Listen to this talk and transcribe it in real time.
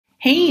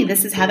Hey,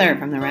 this is Heather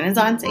from the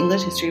Renaissance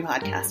English History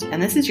Podcast, and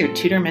this is your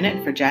Tudor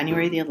Minute for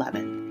January the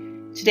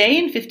 11th. Today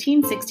in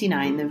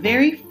 1569, the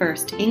very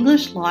first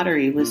English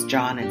lottery was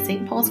drawn at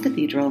St. Paul's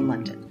Cathedral in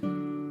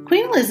London.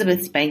 Queen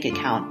Elizabeth's bank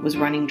account was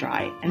running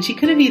dry, and she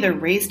could have either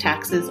raised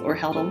taxes or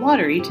held a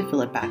lottery to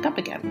fill it back up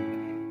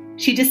again.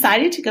 She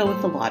decided to go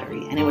with the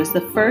lottery, and it was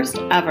the first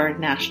ever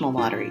national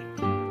lottery.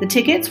 The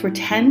tickets were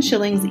 10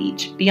 shillings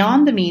each,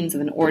 beyond the means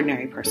of an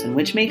ordinary person,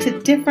 which makes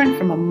it different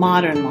from a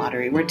modern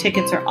lottery where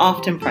tickets are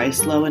often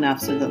priced low enough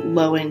so that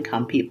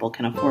low-income people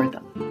can afford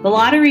them. The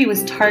lottery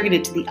was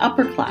targeted to the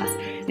upper class.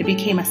 It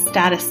became a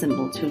status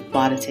symbol to have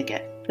bought a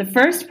ticket. The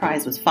first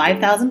prize was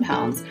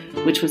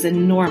 £5,000, which was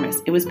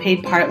enormous. It was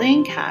paid partly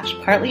in cash,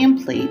 partly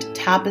in plate,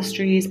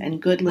 tapestries,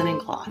 and good linen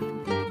cloth.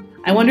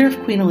 I wonder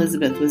if Queen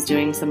Elizabeth was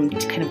doing some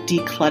kind of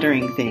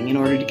decluttering thing in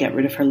order to get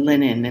rid of her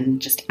linen and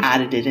just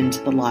added it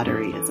into the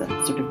lottery as a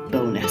sort of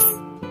bonus.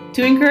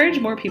 To encourage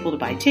more people to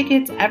buy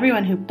tickets,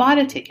 everyone who bought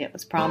a ticket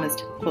was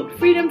promised, quote,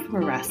 freedom from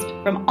arrest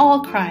from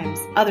all crimes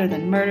other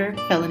than murder,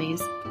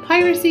 felonies,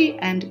 piracy,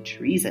 and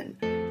treason.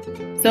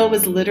 So it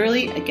was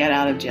literally a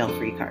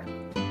get-out-of-jail-free card.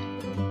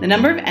 The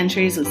number of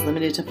entries was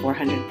limited to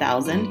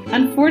 400,000.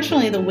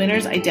 Unfortunately, the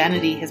winner's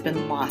identity has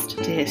been lost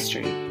to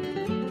history.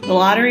 The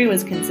lottery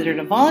was considered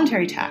a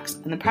voluntary tax,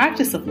 and the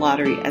practice of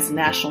lottery as a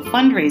national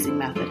fundraising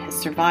method has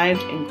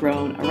survived and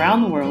grown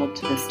around the world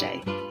to this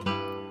day.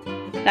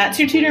 That's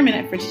your Tudor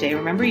Minute for today.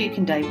 Remember, you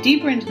can dive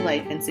deeper into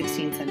life in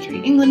 16th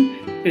century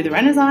England through the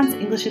Renaissance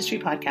English History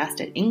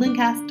Podcast at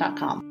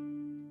englandcast.com.